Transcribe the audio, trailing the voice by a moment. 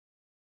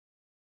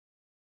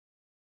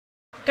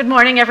Good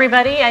morning,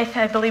 everybody.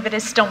 I believe it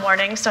is still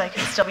morning, so I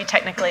can still be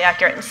technically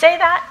accurate and say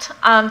that.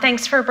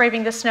 Thanks for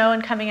braving the snow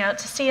and coming out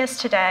to see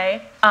us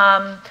today.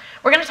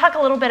 We're going to talk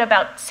a little bit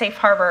about safe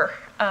harbor,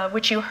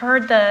 which you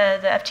heard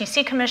the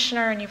FTC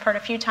commissioner, and you've heard a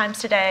few times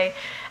today,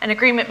 an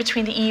agreement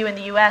between the EU and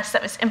the US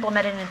that was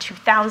implemented in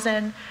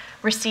 2000,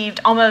 received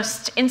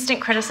almost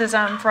instant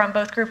criticism from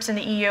both groups in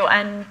the EU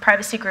and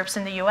privacy groups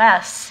in the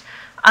US.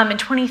 In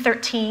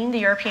 2013, the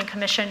European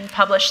Commission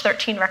published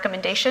 13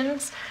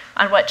 recommendations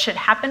on what should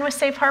happen with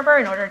safe harbor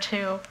in order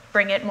to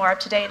bring it more up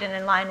to date and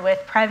in line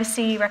with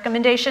privacy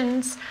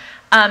recommendations.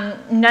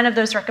 None of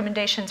those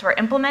recommendations were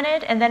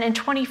implemented, and then in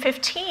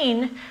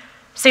 2015,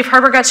 safe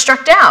harbor got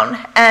struck down,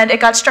 and it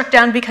got struck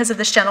down because of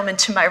this gentleman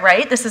to my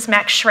right. This is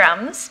Max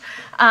Schrems.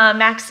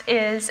 Max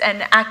is an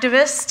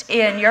activist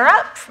in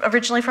Europe,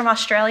 originally from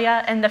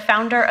Australia, and the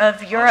founder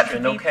of Europe Austria,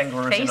 no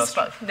kangaroos in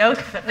Austria. No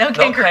kangaroos.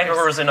 No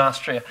kangaroos in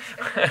Austria.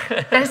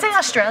 Did I say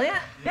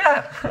Australia?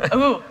 Yeah.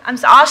 Ooh,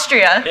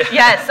 Austria. Yeah.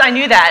 Yes, I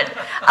knew that.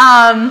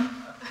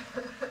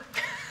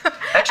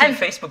 Actually,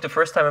 Facebook, the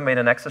first time I made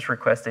an access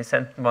request, they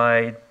sent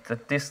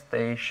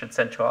they should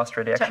send to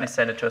Austria. They actually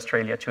sent it to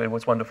Australia too. It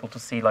was wonderful to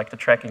see like the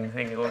tracking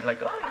thing going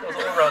like, oh, it goes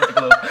all around the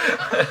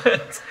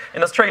globe.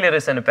 In Australia, they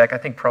send it back. I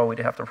think probably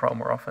they have the problem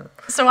more often.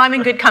 So I'm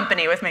in good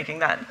company with making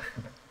that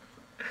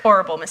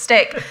horrible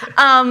mistake.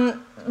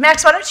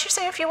 Max, why don't you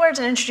say a few words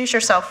and introduce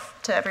yourself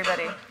to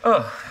everybody?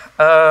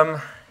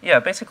 Yeah,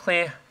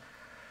 basically,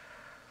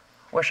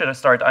 where should I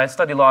start? I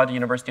study law at the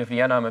University of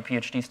Vienna. I'm a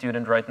PhD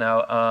student right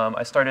now.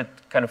 I started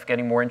kind of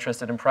getting more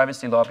interested in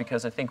privacy law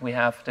because I think we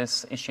have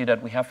this issue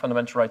that we have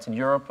fundamental rights in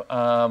Europe,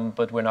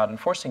 but we're not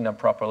enforcing them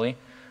properly,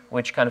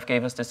 which kind of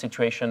gave us the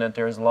situation that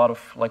there's a lot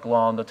of like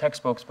law in the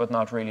textbooks, but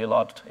not really a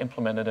lot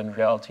implemented in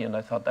reality. And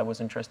I thought that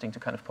was interesting to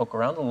kind of poke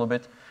around a little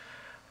bit.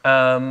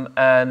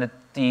 And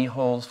the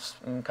whole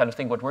kind of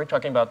thing, what we're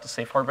talking about, the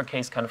safe harbor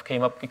case kind of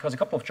came up because a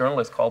couple of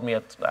journalists called me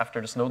after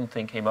the Snowden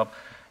thing came up,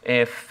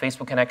 if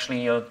Facebook can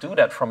actually do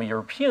that from a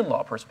European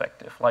law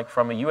perspective. Like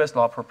from a US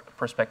law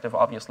perspective,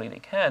 obviously they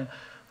can,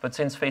 but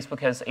since Facebook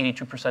has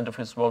 82% of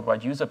its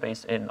worldwide user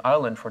base in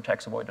Ireland for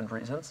tax avoidance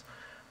reasons,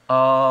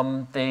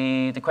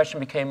 the question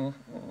became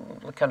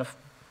kind of,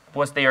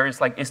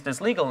 is this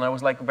legal? And I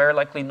was like, very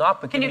likely not,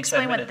 but can you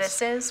explain what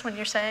this is when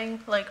you're saying?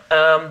 Like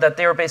that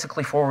they're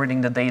basically forwarding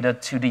the data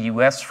to the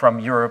US from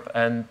Europe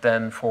and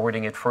then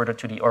forwarding it further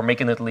to or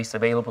making it at least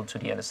available to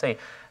the NSA.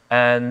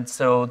 And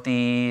so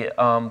the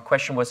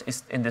question was,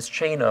 is in this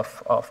chain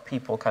of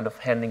people kind of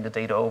handing the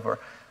data over,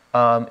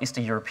 is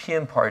the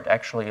European part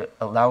actually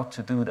allowed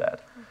to do that?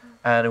 Mm-hmm.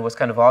 And it was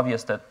kind of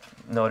obvious that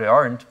no, they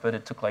aren't, but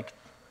it took like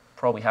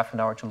probably half an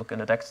hour to look in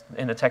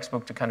the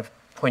textbook to kind of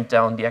point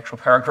down the actual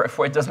paragraph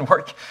where it doesn't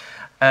work.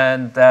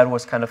 And that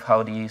was kind of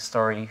how the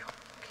story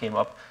came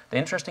up. The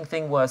interesting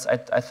thing was, I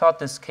thought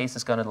this case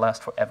is going to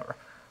last forever.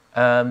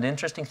 The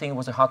interesting thing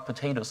was a hot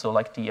potato. So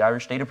like the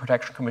Irish Data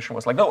Protection Commission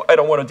was like, no, I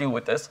don't want to deal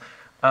with this.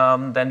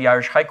 Then the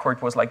Irish High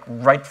Court was like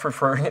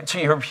referring it to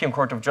European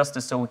Court of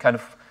Justice. So we kind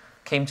of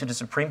came to the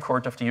Supreme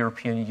Court of the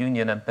European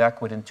Union and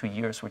back within 2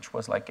 years, which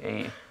was like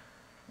a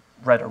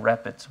rather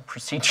rapid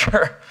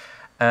procedure.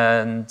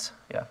 And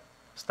yeah,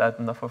 is that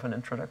enough of an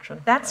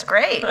introduction? That's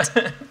great.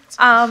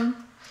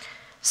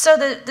 So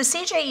the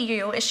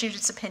CJEU issued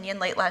its opinion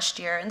late last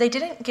year, and they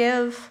didn't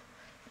give,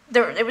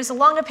 it was a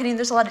long opinion,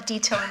 there's a lot of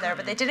detail in there,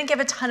 but they didn't give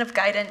a ton of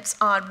guidance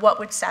on what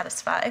would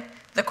satisfy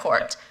the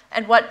court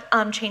and what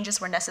changes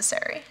were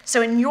necessary.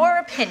 So in your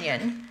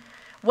opinion,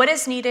 what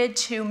is needed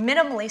to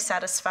minimally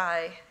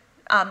satisfy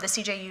the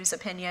CJEU's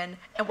opinion,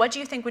 and what do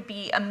you think would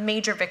be a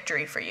major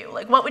victory for you?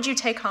 Like, what would you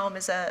take home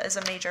as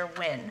a major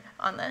win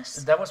on this?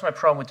 That was my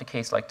problem with the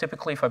case. Like,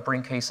 typically, if I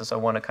bring cases, I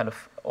want to kind of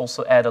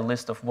also add a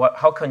list of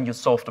how can you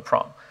solve the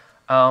problem.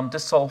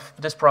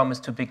 This problem is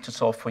too big to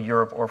solve for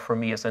Europe or for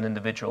me as an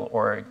individual,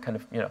 or kind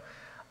of,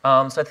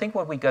 So I think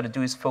what we got to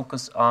do is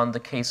focus on the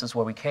cases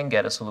where we can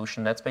get a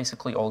solution. That's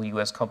basically all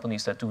US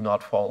companies that do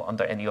not fall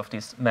under any of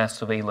these mass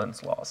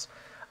surveillance laws.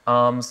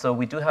 So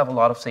we do have a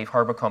lot of safe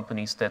harbor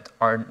companies that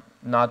are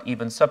not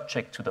even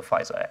subject to the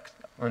FISA Act.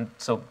 And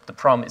so the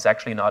problem is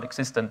actually not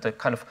existent. The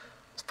kind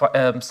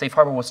of safe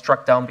harbor was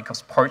struck down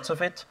because parts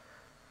of it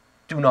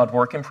do not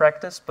work in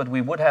practice, but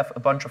we would have a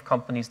bunch of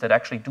companies that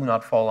actually do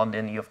not fall under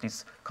any of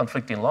these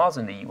conflicting laws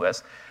in the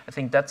US. I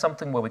think that's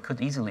something where we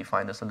could easily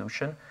find a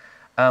solution.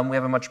 We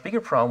have a much bigger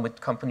problem with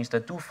companies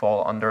that do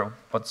fall under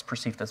what's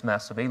perceived as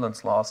mass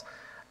surveillance laws.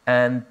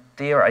 And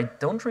there, I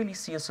don't really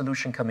see a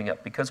solution coming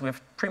up because we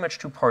have pretty much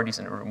two parties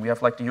in the room. We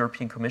have like the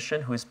European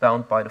Commission, who is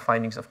bound by the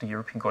findings of the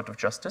European Court of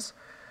Justice.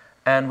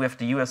 And we have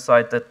the US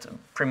side that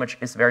pretty much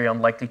is very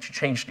unlikely to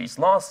change these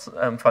laws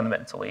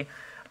fundamentally.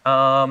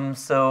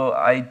 So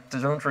I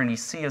don't really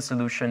see a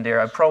solution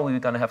there. I'm probably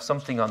going to have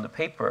something on the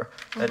paper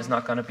that is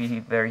not going to be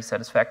very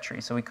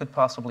satisfactory. So we could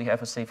possibly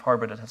have a safe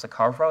harbor that has a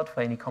carve-out for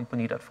any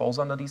company that falls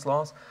under these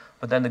laws.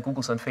 But then the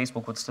Googles and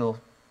Facebook would still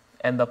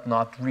end up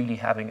not really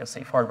having a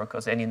safe harbor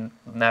because any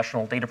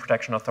national data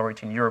protection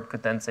authority in Europe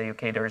could then say,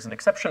 okay, there is an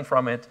exception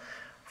from it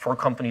for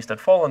companies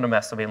that fall under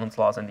mass surveillance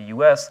laws in the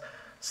US.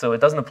 So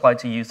it doesn't apply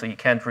to you, so you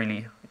can't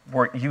really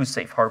use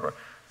safe harbor.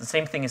 The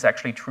same thing is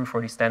actually true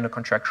for the standard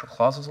contractual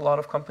clauses a lot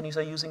of companies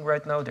are using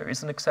right now. There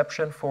is an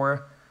exception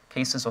for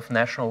cases of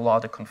national law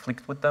that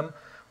conflict with them,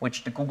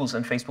 which the Googles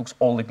and Facebooks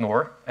all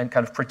ignore and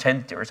kind of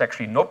pretend there is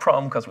actually no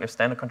problem because we have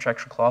standard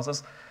contractual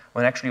clauses,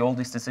 when actually all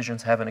these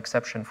decisions have an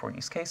exception for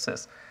these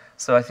cases.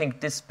 So I think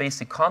this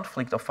basic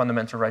conflict of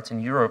fundamental rights in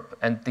Europe,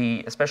 and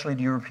especially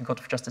the European Court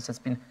of Justice has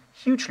been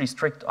hugely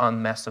strict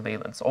on mass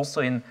surveillance,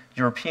 also in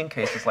European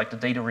cases like the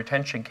data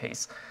retention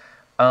case.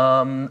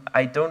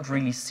 I don't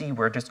really see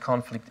where this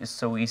conflict is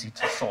so easy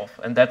to solve.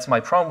 And that's my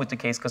problem with the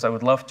case, because I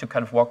would love to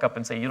kind of walk up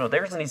and say,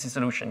 there's an easy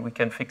solution, we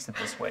can fix it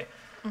this way.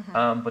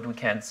 But we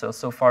can't.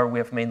 So far we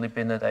have mainly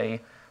been at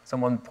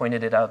someone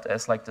pointed it out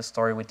as like the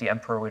story with the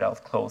emperor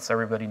without clothes.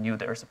 Everybody knew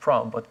there's a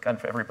problem, but kind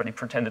of everybody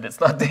pretended it's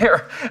not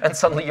there. And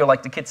suddenly you're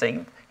like the kid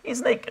saying,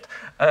 he's naked.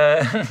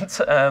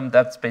 And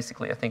that's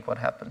basically, I think, what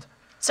happened.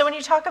 So when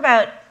you talk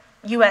about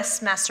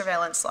US mass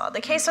surveillance law,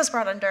 the case was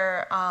brought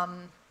under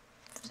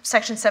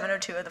Section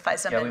 702 of the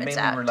FISA Amendments Act.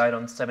 Yeah, we mainly relied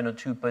on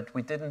 702, but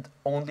we didn't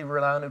only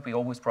rely on it. We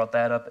always brought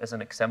that up as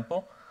an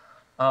example.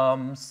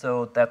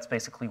 So that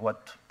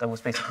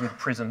was basically the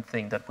prison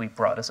thing that we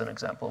brought as an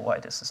example why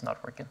this is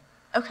not working.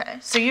 Okay,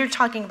 so you're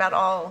talking about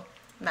all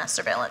mass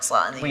surveillance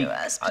law in the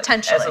US,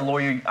 potentially. As a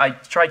lawyer, I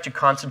tried to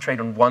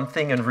concentrate on one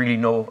thing and really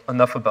know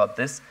enough about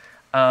this,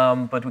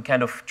 but we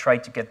kind of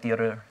tried to get the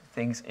other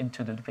things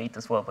into the debate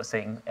as well by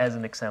saying, as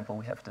an example,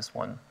 we have this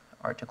one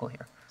article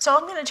here. So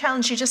I'm going to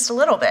challenge you just a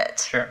little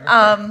bit. Sure.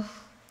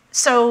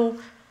 So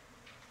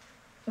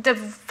the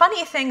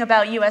funny thing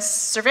about US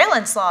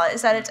surveillance law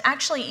is that it's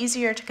actually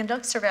easier to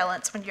conduct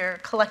surveillance when you're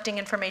collecting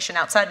information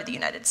outside of the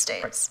United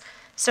States. Right.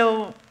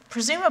 So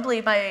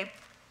presumably by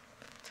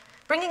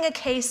bringing a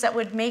case that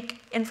would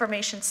make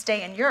information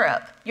stay in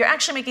Europe, you're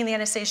actually making the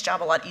NSA's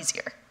job a lot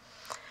easier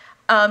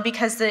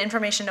because the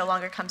information no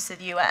longer comes to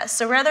the US.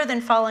 So rather than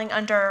falling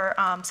under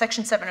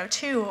Section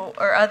 702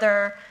 or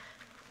other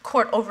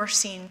court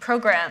overseen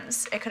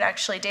programs,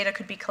 data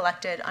could be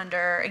collected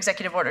under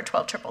Executive Order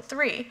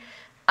 12333,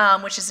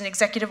 which is an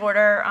executive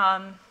order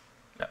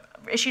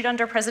issued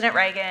under President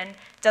Reagan,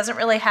 doesn't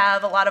really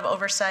have a lot of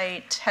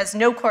oversight, has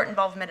no court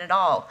involvement at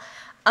all.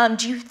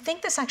 Do you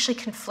think this actually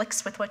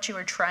conflicts with what you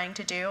were trying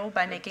to do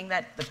by making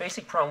that? The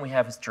basic problem we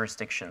have is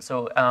jurisdiction.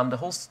 So the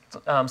whole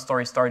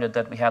story started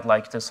that we had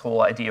like this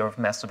whole idea of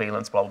mass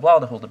surveillance, blah, blah, blah,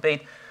 the whole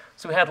debate.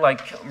 So we had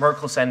like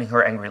Merkel sending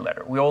her angry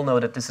letter. We all know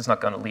that this is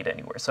not going to lead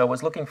anywhere. So I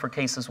was looking for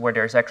cases where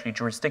there's actually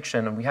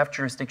jurisdiction, and we have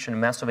jurisdiction in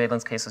mass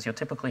surveillance cases. You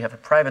typically have a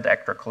private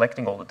actor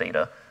collecting all the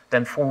data,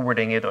 then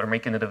forwarding it or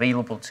making it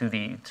available to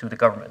the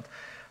government.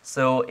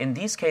 So in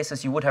these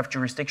cases, you would have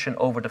jurisdiction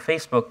over the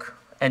Facebook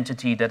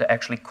entity that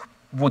actually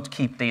would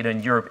keep data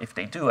in Europe if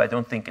they do. I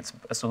don't think it's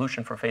a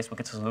solution for Facebook.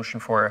 It's a solution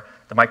for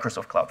the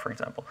Microsoft Cloud, for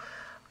example.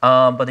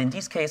 But in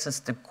these cases,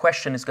 the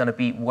question is going to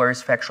be where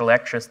is factual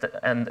access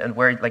and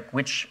where, like,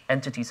 which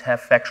entities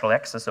have factual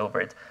access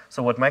over it.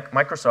 So what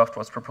Microsoft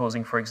was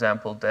proposing, for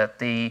example, that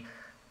they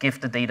give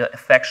the data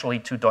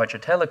factually to Deutsche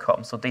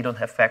Telekom, so they don't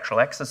have factual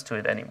access to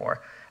it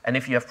anymore. And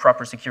if you have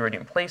proper security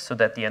in place so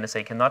that the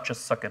NSA cannot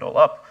just suck it all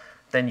up,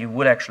 then you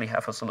would actually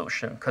have a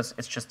solution, because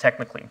it's just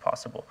technically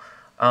impossible.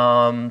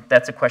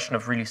 That's a question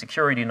of really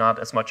security, not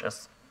as much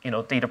as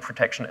data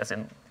protection as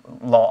in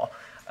law.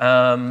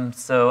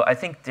 So I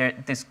think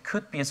this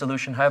could be a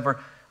solution. However,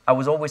 I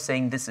was always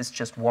saying this is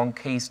just one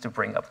case to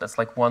bring up. That's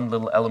like one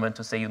little element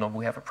to say,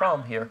 we have a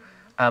problem here.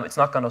 It's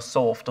not going to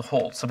solve the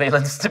whole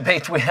surveillance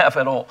debate we have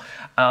at all.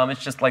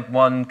 It's just like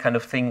one kind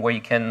of thing where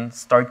you can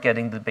start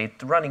getting the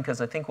debate running, because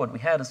I think what we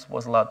had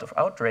was a lot of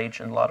outrage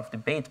and a lot of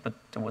debate, but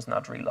there was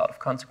not really a lot of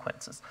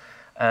consequences.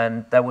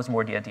 And that was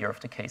more the idea of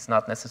the case,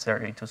 not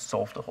necessarily to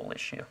solve the whole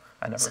issue.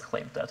 I never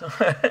claimed that.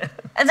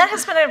 And that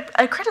has been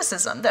a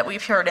criticism that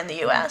we've heard in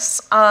the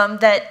US,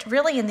 that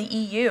really in the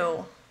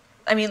EU,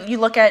 I mean, you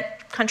look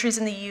at countries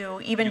in the EU,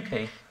 even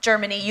UK.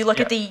 Germany, you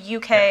look at the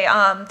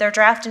UK, their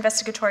draft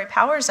Investigatory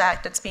Powers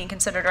Act that's being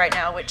considered right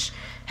now, which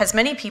has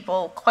many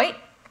people quite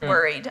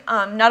worried,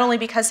 not only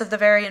because of the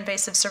very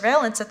invasive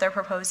surveillance that they're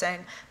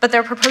proposing, but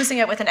they're proposing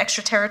it with an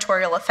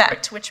extraterritorial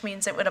effect, which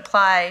means it would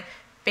apply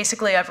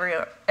basically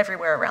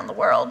everywhere around the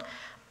world.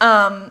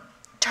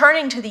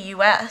 Turning to the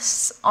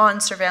US on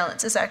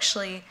surveillance is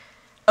actually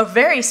a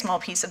very small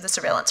piece of the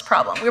surveillance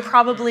problem. We're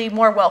probably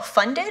more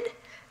well-funded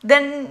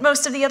than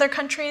most of the other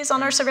countries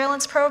on our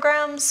surveillance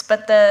programs,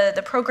 but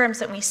the programs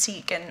that we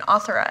seek and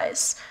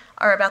authorize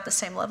are about the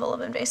same level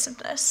of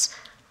invasiveness.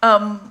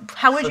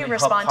 How would you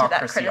respond to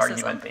that criticism?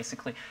 Argument,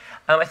 basically.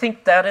 I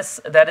think that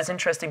is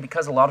interesting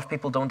because a lot of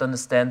people don't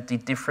understand the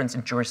difference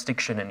in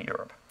jurisdiction in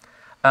Europe.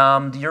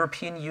 The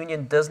European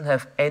Union doesn't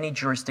have any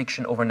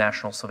jurisdiction over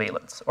national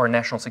surveillance or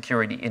national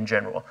security in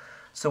general.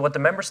 So what the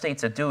member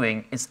states are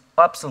doing is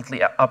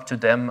absolutely up to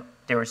them.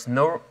 There is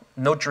no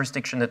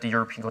jurisdiction that the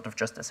European Court of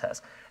Justice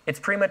has. It's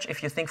pretty much,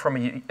 if you think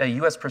from a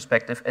US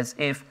perspective, as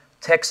if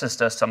Texas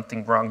does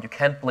something wrong. You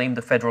can't blame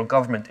the federal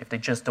government if they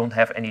just don't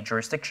have any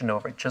jurisdiction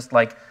over it. Just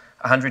like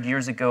 100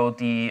 years ago,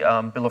 the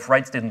Bill of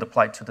Rights didn't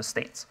apply to the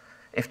states.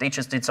 If they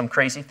just did some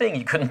crazy thing,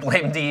 you couldn't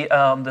blame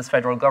this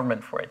federal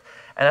government for it.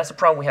 And that's the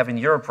problem we have in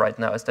Europe right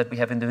now, is that we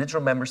have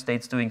individual member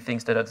states doing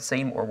things that are the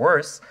same or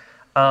worse,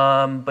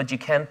 but you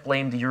can't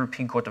blame the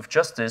European Court of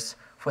Justice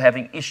for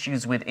having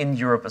issues within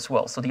Europe as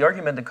well. So the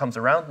argument that comes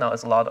around now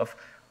is a lot of,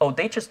 oh,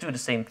 they just do the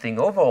same thing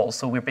overall,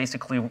 so we're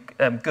basically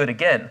good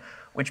again,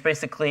 which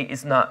basically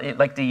is not,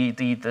 like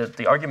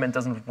the argument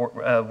doesn't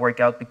work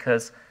out,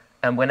 because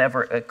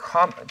whenever a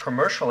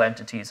commercial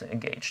entity is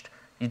engaged,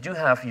 you do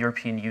have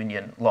European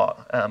Union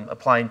law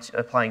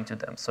applying to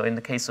them. So in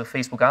the case of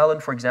Facebook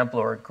Ireland, for example,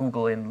 or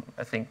Google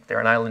I think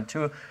they're in Ireland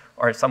too,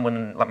 or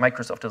someone like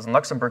Microsoft is in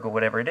Luxembourg or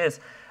whatever it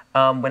is,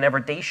 whenever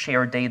they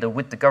share data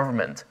with the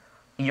government,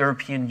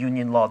 European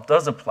Union law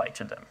does apply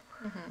to them.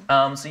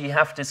 So you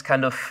have this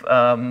kind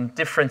of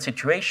different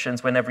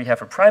situations. Whenever you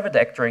have a private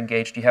actor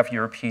engaged, you have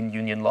European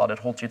Union law that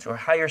holds you to a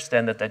higher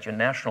standard that your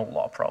national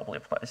law probably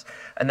applies.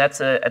 And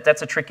that's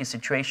a tricky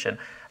situation.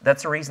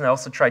 That's the reason I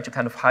also tried to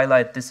kind of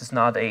highlight this is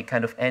not a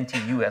kind of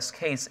anti-US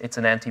case, it's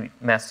an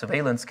anti-mass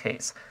surveillance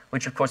case,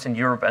 which of course in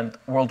Europe and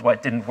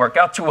worldwide didn't work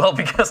out too well,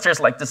 because there's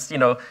like this,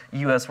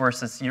 US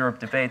versus Europe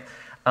debate.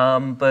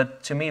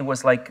 But to me, it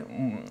was like,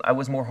 I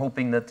was more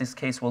hoping that this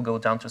case will go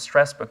down to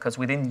Strasbourg, because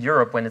within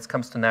Europe, when it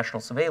comes to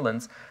national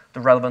surveillance, the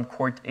relevant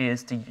court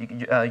is the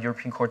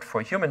European Court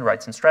for Human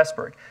Rights in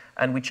Strasbourg.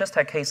 And we just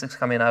had cases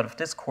coming out of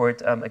this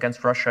court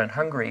against Russia and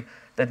Hungary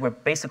that were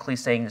basically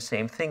saying the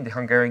same thing. The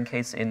Hungarian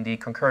case in the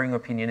concurring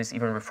opinion is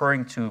even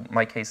referring to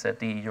my case at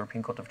the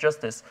European Court of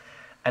Justice.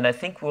 And I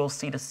think we'll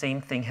see the same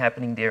thing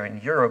happening there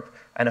in Europe,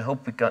 and I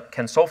hope we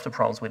can solve the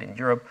problems within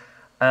Europe.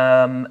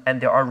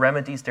 And there are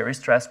remedies, there is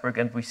Strasbourg,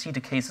 and we see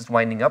the cases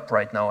winding up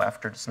right now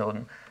after the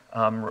Snowden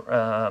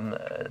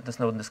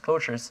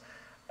disclosures.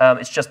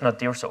 It's just not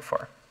there so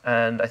far.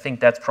 And I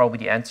think that's probably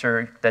the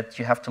answer, that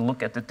you have to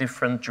look at the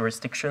different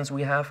jurisdictions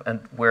we have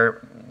and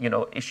where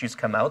issues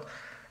come out.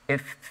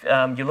 If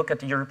you look at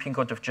the European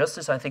Court of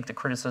Justice, I think the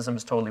criticism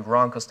is totally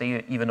wrong, because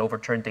they even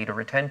overturned data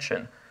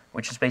retention,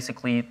 which is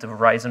basically the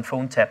Verizon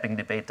phone tapping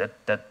debate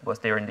that was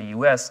there in the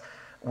US,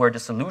 where the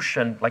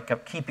solution,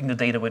 like keeping the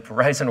data with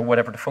Verizon or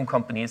whatever the phone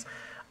company is,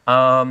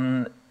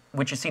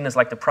 which is seen as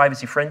like the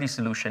privacy-friendly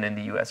solution in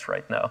the US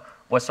right now,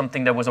 was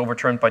something that was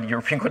overturned by the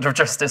European Court of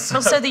Justice.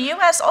 Well, so the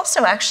US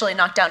also actually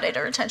knocked down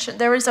data retention.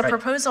 There was a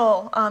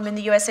proposal in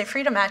the USA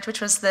Freedom Act, which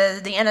was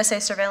the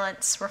NSA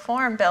surveillance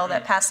reform bill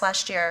that passed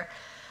last year.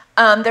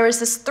 There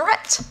was this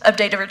threat of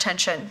data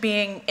retention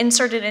being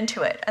inserted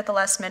into it at the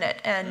last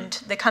minute, and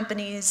the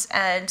companies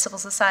and civil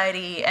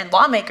society and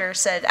lawmakers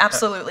said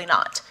absolutely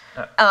not.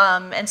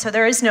 And so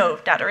there is no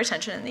data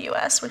retention in the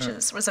US, which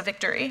was a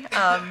victory.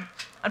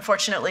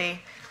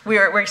 Unfortunately,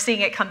 we're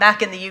seeing it come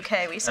back in the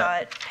UK. We saw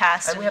it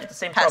pass and we have the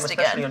same problem,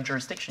 especially on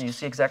jurisdiction. You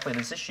see exactly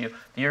this issue.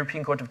 The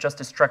European Court of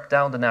Justice struck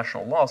down the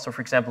national law. So,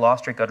 for example,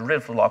 Austria got rid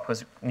of the law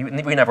because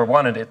we never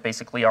wanted it.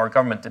 Basically, our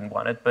government didn't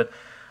want it. But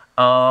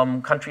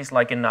countries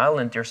like in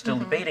Ireland, they're still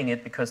debating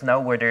it, because now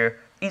where there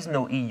is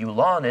no EU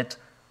law on it,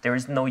 there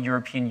is no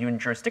European Union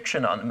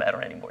jurisdiction on the matter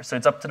anymore. So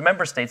it's up to the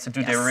member states to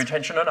do their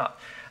retention or not.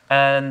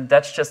 And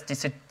that's just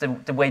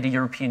the way the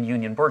European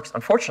Union works,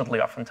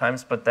 unfortunately,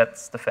 oftentimes, but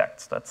that's the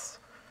facts. That's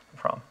the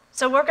problem.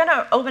 So we're going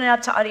to open it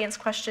up to audience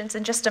questions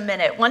in just a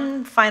minute.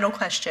 One final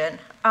question.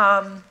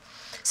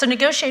 So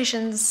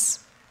negotiations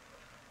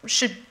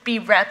should be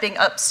wrapping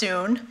up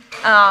soon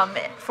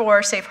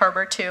for Safe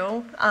Harbor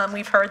 2.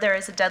 We've heard there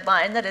is a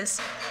deadline that is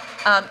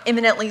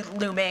imminently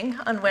looming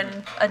on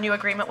when a new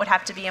agreement would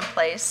have to be in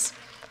place.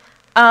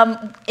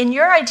 In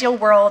your ideal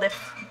world,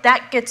 if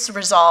that gets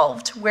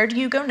resolved, where do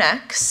you go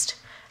next?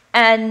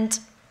 And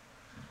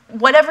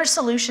whatever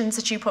solutions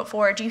that you put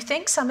forward, do you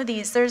think some of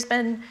these, there's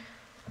been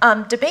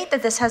debate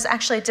that this has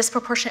actually a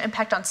disproportionate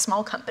impact on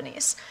small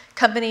companies,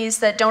 companies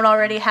that don't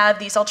already have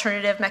these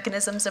alternative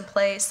mechanisms in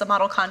place, the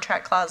model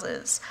contract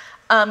clauses,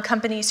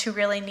 companies who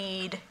really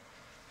need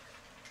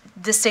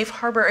the safe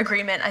harbor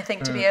agreement, I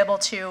think, to be able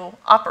to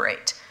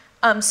operate.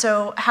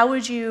 So how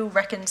would you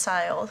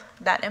reconcile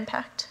that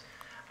impact?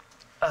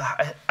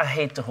 I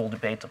hate the whole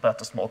debate about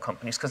the small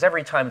companies, because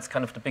every time it's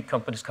kind of the big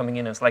companies coming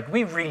in, it's like,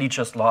 we really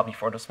just lobby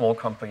for the small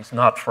companies,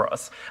 not for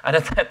us. And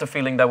I had the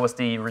feeling that was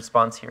the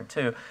response here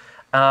too.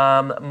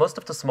 Most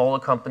of the smaller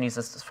companies,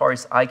 as far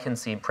as I can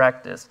see in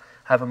practice,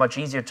 have a much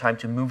easier time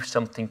to move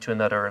something to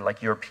another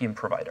like European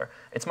provider.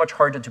 It's much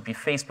harder to be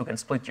Facebook and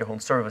split your whole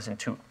service in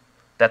two.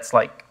 That's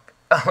like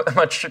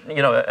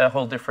a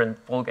whole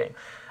different ballgame.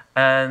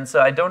 And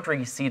so I don't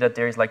really see that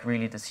there is like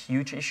really this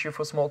huge issue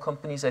for small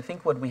companies. I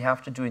think what we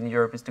have to do in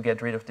Europe is to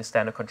get rid of the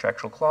standard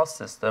contractual clause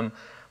system,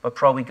 but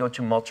probably go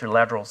to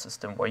multilateral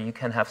system where you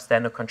can have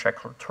standard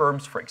contractual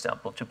terms, for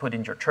example, to put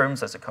in your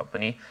terms as a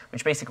company,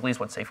 which basically is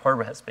what Safe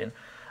Harbor has been,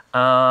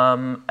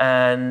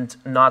 and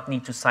not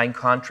need to sign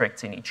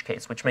contracts in each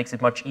case, which makes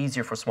it much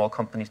easier for small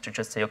companies to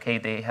just say, okay,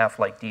 they have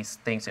like these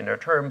things in their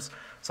terms,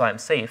 so I'm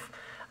safe.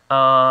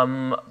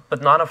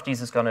 But none of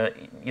these is going to,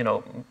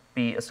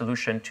 be a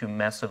solution to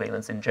mass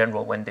surveillance in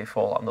general when they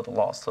fall under the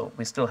law. So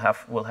we still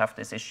will have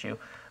this issue.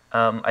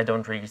 I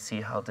don't really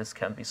see how this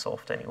can be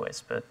solved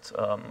anyways, but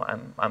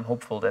I'm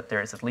hopeful that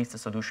there is at least a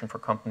solution for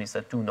companies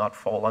that do not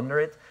fall under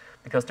it,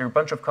 because there are a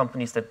bunch of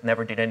companies that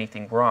never did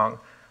anything wrong,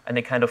 and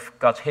they kind of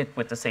got hit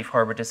with the safe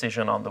harbor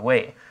decision on the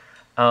way.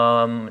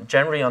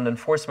 Generally on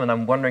enforcement,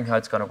 I'm wondering how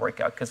it's going to work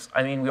out, because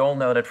I mean, we all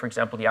know that, for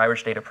example, the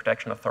Irish Data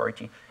Protection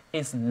Authority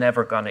is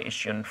never going to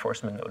issue an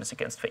enforcement notice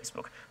against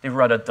Facebook. They'd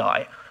rather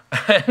die.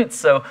 And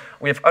so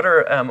we have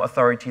other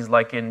authorities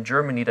like in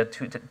Germany that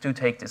do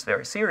take this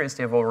very serious.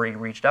 They've already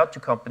reached out to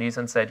companies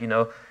and said, you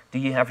know, do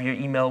you have your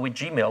email with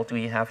Gmail? Do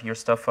you have your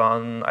stuff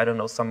on, I don't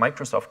know, some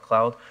Microsoft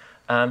cloud?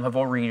 Have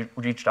already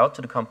reached out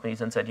to the companies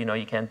and said, you know,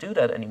 you can't do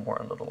that anymore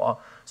under the law.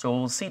 So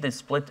we'll see this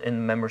split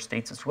in member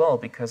states as well,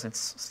 because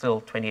it's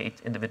still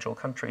 28 individual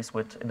countries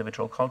with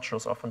individual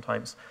cultures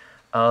oftentimes.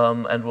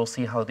 And we'll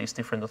see how these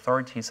different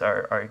authorities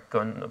are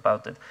going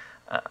about it.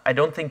 I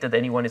don't think that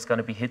anyone is going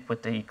to be hit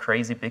with the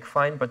crazy big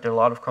fine, but there are a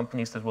lot of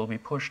companies that will be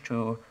pushed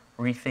to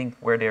rethink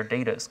where their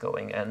data is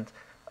going. And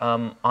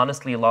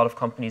honestly, a lot of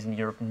companies in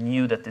Europe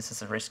knew that this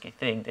is a risky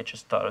thing. They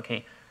just thought,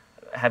 okay,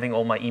 having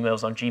all my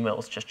emails on Gmail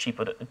is just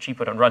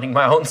cheaper than running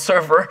my own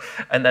server.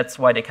 And that's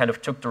why they kind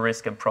of took the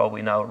risk and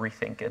probably now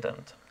rethink it.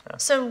 And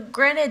So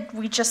granted,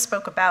 we just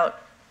spoke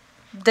about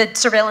the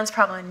surveillance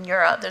problem in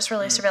Europe. There's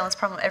really a surveillance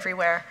problem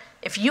everywhere.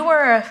 If you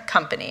were a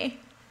company,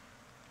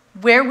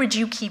 where would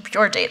you keep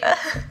your data?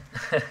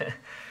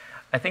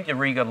 I think you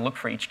really got to look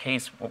for each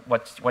case.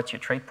 What's your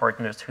trade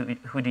partners?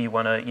 Who do you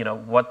want to, you know,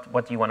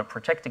 what do you want to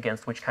protect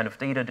against? Which kind of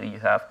data do you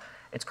have?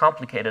 It's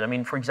complicated. I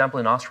mean, for example,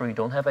 in Austria, we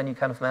don't have any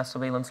kind of mass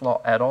surveillance law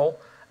at all,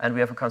 and we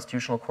have a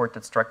constitutional court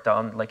that struck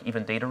down like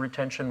even data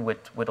retention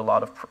with a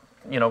lot of,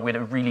 you know, with a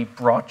really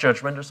broad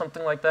judgment or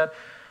something like that.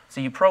 So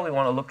you probably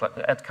want to look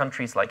at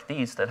countries like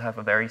these that have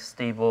a very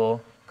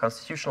stable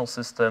constitutional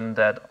system,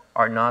 that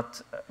are not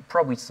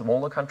probably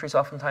smaller countries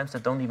oftentimes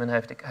that don't even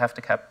have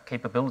the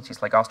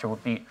capabilities. Like Austria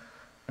would be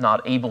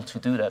not able to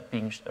do that,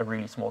 being a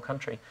really small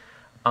country.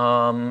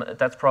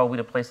 That's probably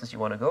the places you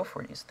want to go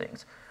for these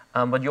things.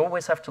 But you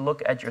always have to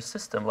look at your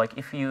system. Like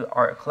if you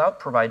are a cloud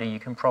provider, you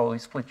can probably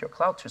split your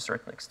cloud to a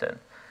certain extent.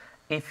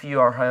 If you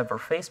are, however,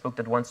 Facebook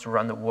that wants to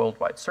run a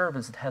worldwide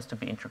service, it has to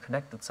be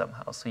interconnected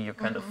somehow. So you're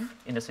kind of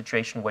in a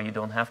situation where you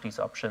don't have these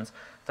options.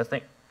 I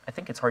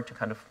think it's hard to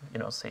kind of, you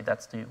know, say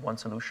that's the one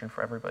solution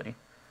for everybody.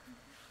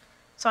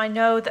 So I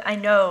know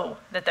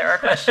that there are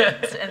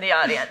questions in the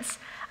audience.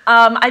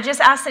 I just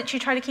ask that you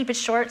try to keep it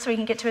short so we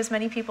can get to as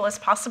many people as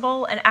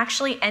possible, and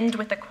actually end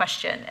with a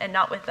question and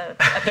not with a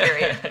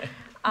period.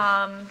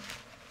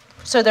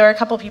 So there are a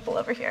couple people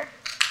over here.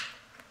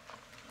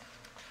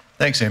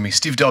 Thanks, Amy.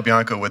 Steve Del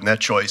Bianco with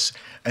NetChoice.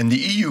 And the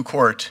EU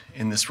court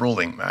in this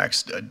ruling,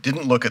 Max,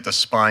 didn't look at the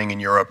spying in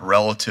Europe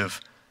relative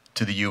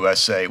to the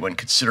USA when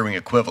considering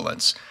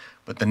equivalence.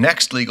 But the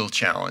next legal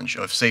challenge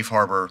of Safe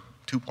Harbor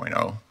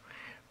 2.0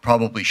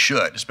 probably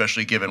should,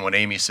 especially given what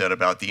Amy said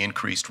about the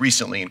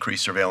recently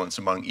increased surveillance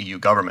among EU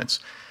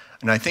governments.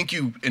 And I think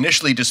you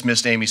initially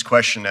dismissed Amy's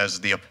question as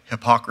the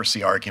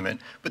hypocrisy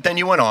argument, but then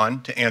you went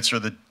on to answer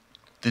the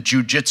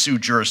jujitsu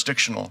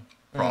jurisdictional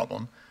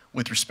problem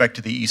with respect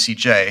to the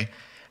ECJ.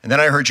 And then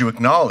I heard you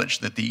acknowledge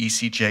that the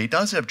ECJ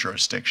does have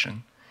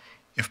jurisdiction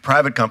if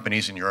private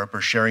companies in Europe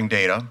are sharing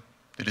data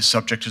that is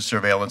subject to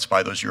surveillance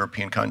by those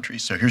European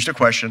countries. So here's the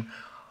question.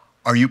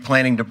 Are you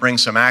planning to bring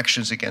some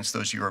actions against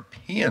those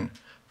European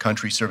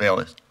country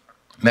surveillance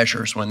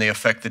measures when they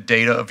affect the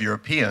data of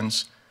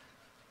Europeans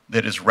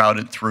that is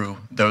routed through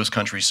those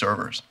country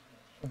servers?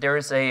 There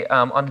is a,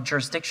 on the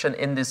jurisdiction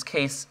in this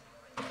case,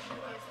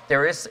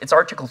 it's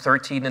Article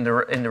 13 in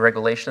the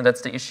regulation,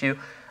 that's the issue.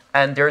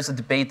 And there's a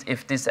debate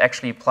if this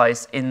actually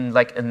applies in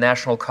like a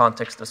national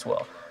context as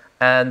well.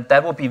 And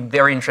that would be a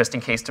very interesting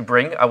case to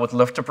bring. I would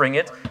love to bring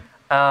it.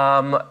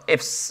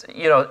 If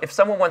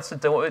someone wants to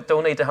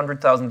donate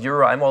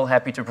 €100,000, I'm all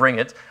happy to bring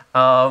it.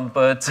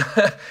 But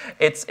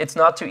it's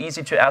not too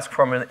easy to ask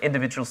from an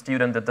individual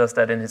student that does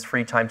that in his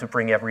free time to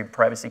bring every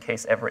privacy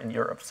case ever in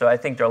Europe. So I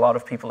think there are a lot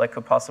of people that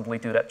could possibly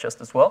do that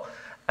just as well.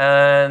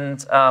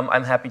 And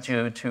I'm happy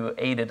to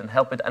aid it and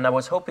help it. And I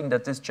was hoping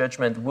that this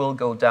judgment will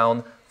go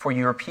down for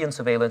European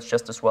surveillance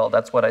just as well.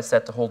 That's what I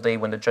said the whole day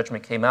when the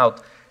judgment came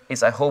out,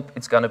 is I hope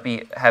it's going to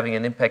be having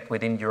an impact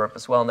within Europe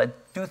as well. And I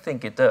do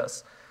think it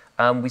does.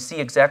 We see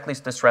exactly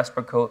the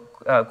Strasbourg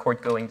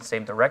court going the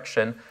same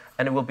direction,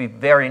 and it will be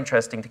very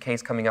interesting, the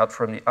case coming out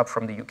from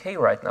the UK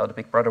right now, the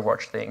Big Brother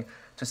Watch thing,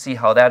 to see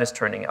how that is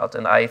turning out.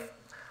 And I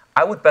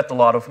would bet a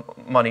lot of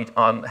money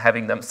on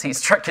having them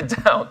struck it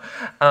down.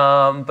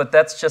 But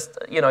that's just,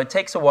 it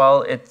takes a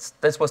while.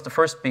 This was the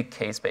first big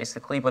case,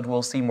 basically, but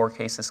we'll see more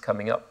cases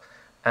coming up.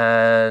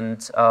 And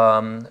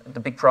the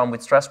big problem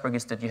with Strasbourg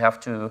is that you have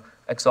to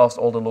exhaust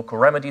all the local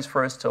remedies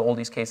first, so all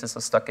these cases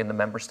are stuck in the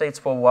member states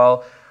for a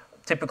while.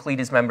 Typically,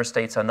 these member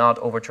states are not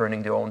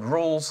overturning their own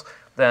rules.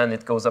 Then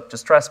it goes up to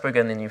Strasbourg,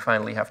 and then you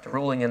finally have the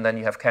ruling, and then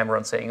you have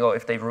Cameron saying, oh,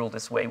 if they rule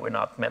this way, we're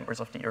not members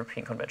of the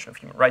European Convention of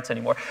Human Rights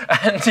anymore,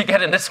 and you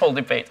get in this whole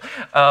debate.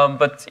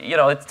 But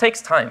it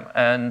takes time,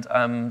 and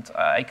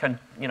I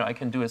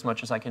can do as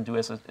much as I can do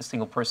as a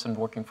single person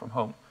working from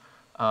home.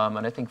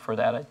 And I think for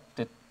that I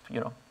did,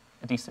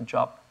 a decent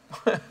job.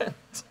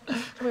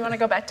 We want to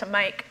go back to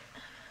Mike.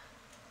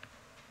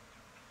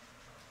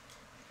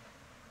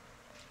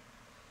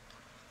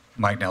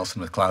 Mike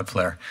Nelson with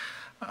Cloudflare.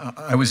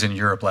 I was in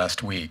Europe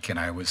last week, and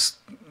I was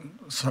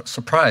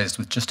surprised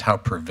with just how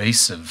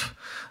pervasive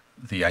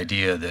the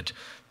idea that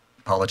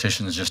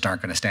politicians just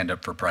aren't going to stand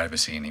up for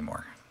privacy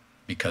anymore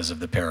because of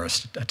the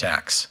Paris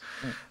attacks.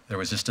 There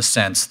was just a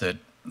sense that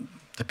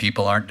the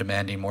people aren't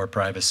demanding more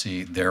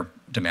privacy, they're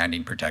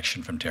demanding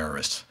protection from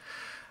terrorists.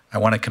 I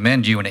want to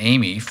commend you and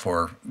Amy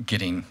for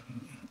getting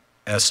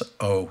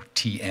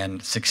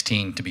SOTN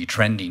 16 to be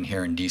trending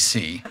here in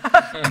DC.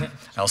 I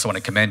also want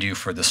to commend you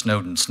for the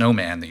Snowden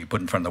snowman that you put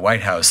in front of the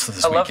White House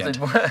this weekend,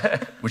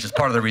 which is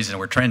part of the reason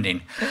we're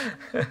trending.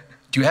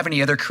 Do you have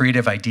any other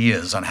creative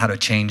ideas on how to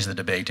change the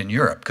debate in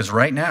Europe? Because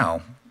right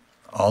now,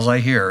 all I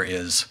hear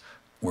is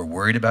we're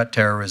worried about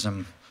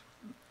terrorism.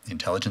 The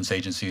intelligence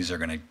agencies are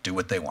going to do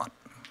what they want.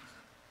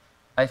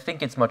 I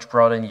think it's much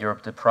broader in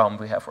Europe, the problem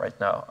we have right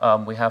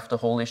now. We have the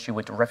whole issue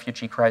with the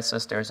refugee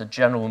crisis. There's a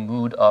general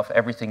mood of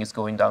everything is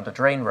going down the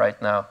drain right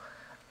now.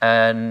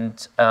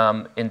 And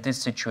in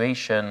this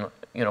situation,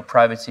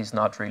 privacy is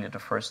not really the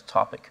first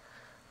topic.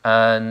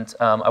 And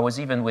I was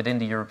even within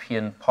the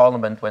European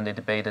Parliament when they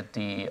debated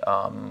the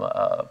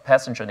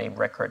passenger name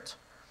record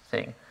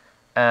thing.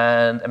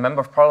 And a member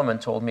of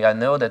parliament told me, I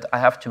know that I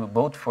have to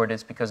vote for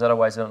this because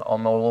otherwise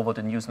I'm all over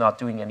the news not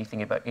doing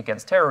anything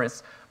against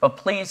terrorists, but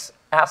please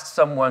ask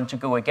someone to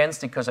go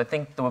against it because I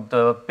think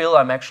the bill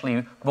I'm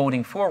actually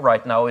voting for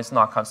right now is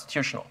not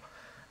constitutional.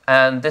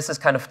 And this is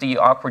kind of the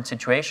awkward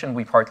situation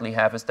we partly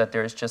have, is that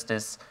there is just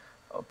this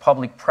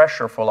public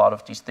pressure for a lot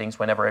of these things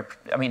whenever,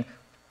 I mean,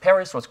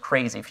 Paris was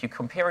crazy. If you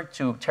compare it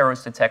to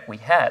terrorist attack we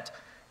had,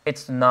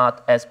 it's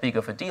not as big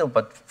of a deal,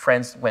 but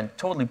France went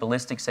totally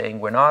ballistic saying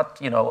we're not,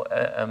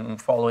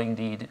 following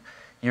the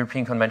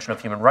European Convention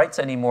of Human Rights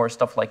anymore,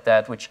 stuff like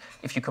that, which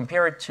if you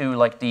compare it to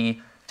like the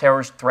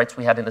terrorist threats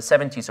we had in the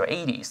 70s or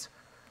 80s,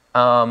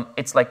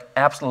 it's like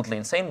absolutely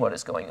insane what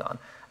is going on.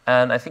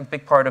 And I think a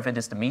big part of it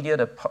is the media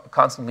that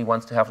constantly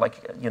wants to have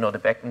like,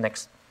 the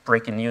next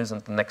breaking news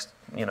and the next,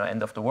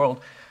 end of the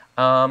world.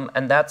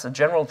 And that's a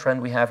general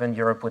trend we have in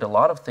Europe with a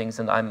lot of things,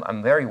 and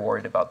I'm very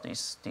worried about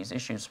these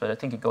issues. But I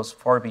think it goes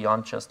far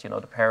beyond just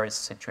the Paris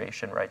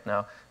situation right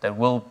now. That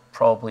will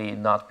probably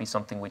not be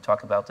something we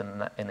talk about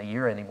in a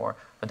year anymore.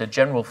 But the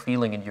general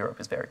feeling in Europe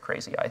is very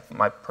crazy.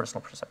 My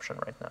personal perception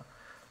right now.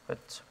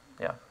 But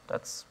yeah,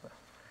 that's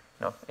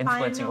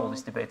influencing all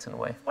these debates in a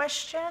way.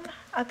 Question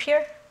up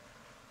here.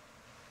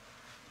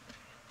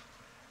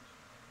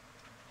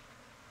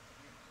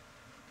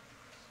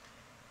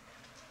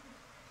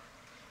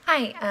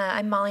 Hi,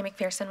 I'm Molly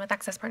McPherson with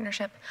Access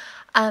Partnership.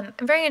 I'm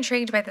very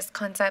intrigued by this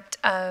concept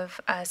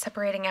of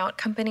separating out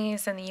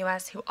companies in the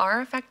U.S. who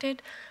are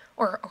affected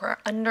or are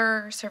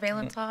under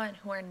surveillance law and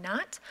who are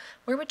not.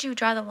 Where would you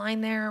draw the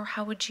line there?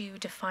 How would you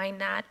define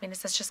that? I mean,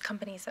 is this just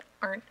companies that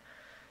aren't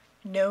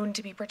known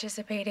to be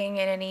participating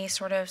in any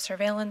sort of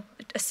surveillance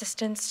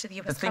assistance to the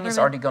U.S. government? The thing is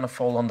already going to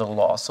fall under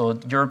law. So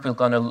Europe is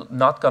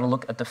not going to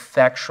look at the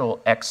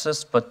factual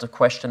access, but the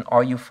question,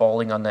 are you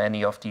falling under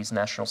any of these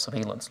national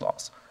surveillance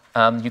laws?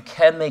 You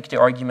can make the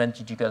argument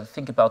that you got to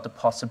think about the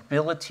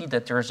possibility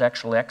that there is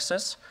actual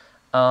access,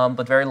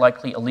 but very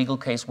likely a legal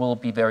case will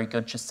be very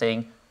good just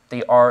saying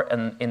they are,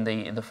 and in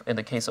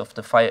the case of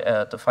the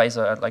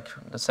FISA, like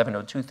the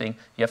 702 thing,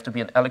 you have to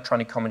be an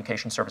electronic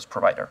communication service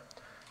provider.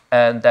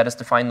 And that is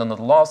defined under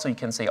the law, so you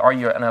can say, are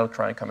you an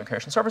electronic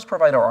communication service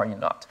provider or are you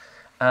not?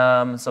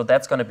 So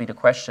that's going to be the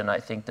question, I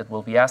think, that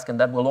will be asked, and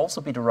that will also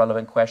be the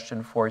relevant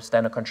question for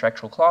standard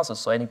contractual clauses.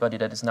 So anybody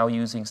that is now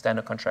using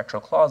standard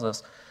contractual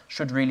clauses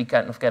should really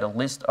kind of get a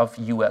list of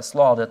US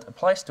law that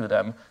applies to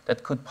them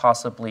that could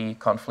possibly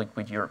conflict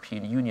with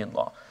European Union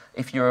law.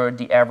 If you're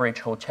the average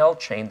hotel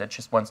chain that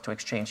just wants to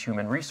exchange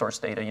human resource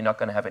data, you're not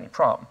going to have any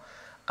problem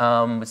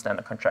with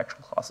standard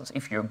contractual clauses.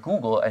 If you're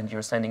Google and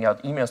you're sending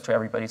out emails to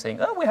everybody saying,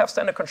 oh, we have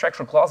standard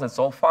contractual clauses, it's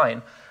all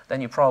fine,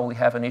 then you probably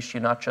have an issue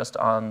not just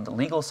on the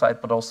legal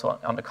side, but also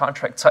on the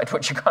contract side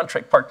with your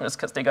contract partners,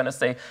 because they're going to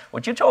say,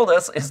 what you told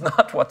us is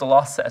not what the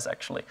law says,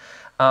 actually.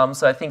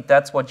 So I think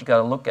that's what you got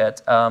to look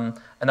at.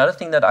 Another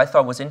thing that I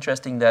thought was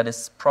interesting that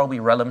is probably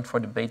relevant for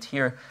debate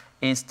here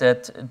is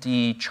that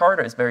the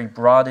charter is very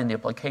broad in the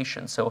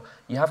application. So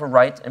you have a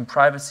right in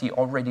privacy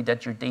already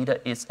that your data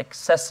is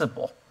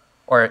accessible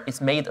or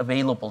it's made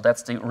available.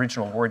 That's the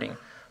original wording.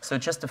 So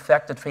just the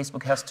fact that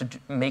Facebook has to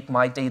make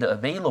my data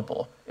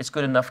available is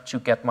good enough to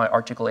get my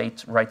Article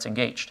 8 rights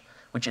engaged,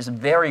 which is a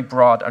very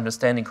broad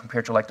understanding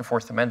compared to like the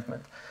Fourth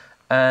Amendment.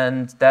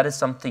 And that is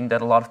something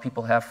that a lot of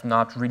people have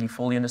not really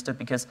fully understood,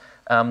 because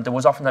there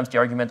was oftentimes the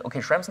argument,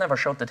 okay, Schrems never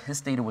showed that his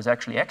data was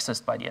actually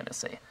accessed by the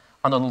NSA.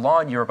 Under the law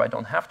in Europe, I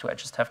don't have to. I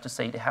just have to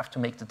say they have to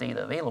make the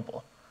data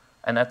available.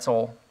 And that's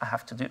all I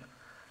have to do.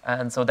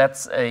 And so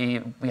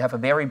we have a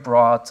very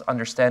broad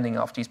understanding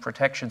of these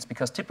protections,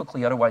 because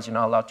typically otherwise you're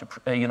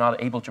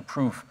not able to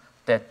prove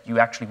that you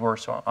actually were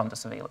under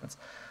surveillance.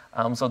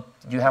 So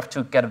you have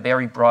to get a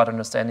very broad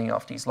understanding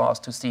of these laws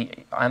to see,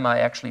 am I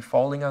actually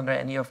falling under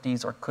any of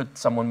these, or could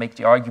someone make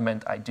the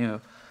argument I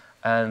do?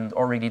 And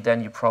already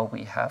then you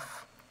probably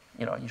have,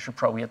 you should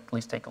probably at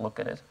least take a look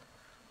at it.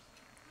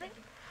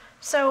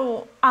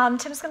 So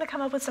Tim's going to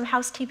come up with some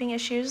housekeeping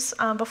issues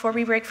before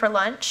we break for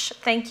lunch.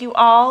 Thank you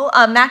all.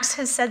 Max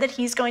has said that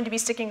he's going to be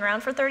sticking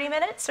around for 30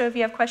 minutes, so if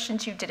you have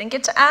questions you didn't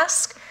get to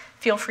ask,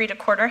 feel free to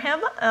corner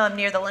him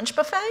near the lunch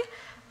buffet.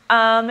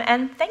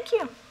 And thank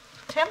you.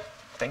 Tim?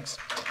 Thanks.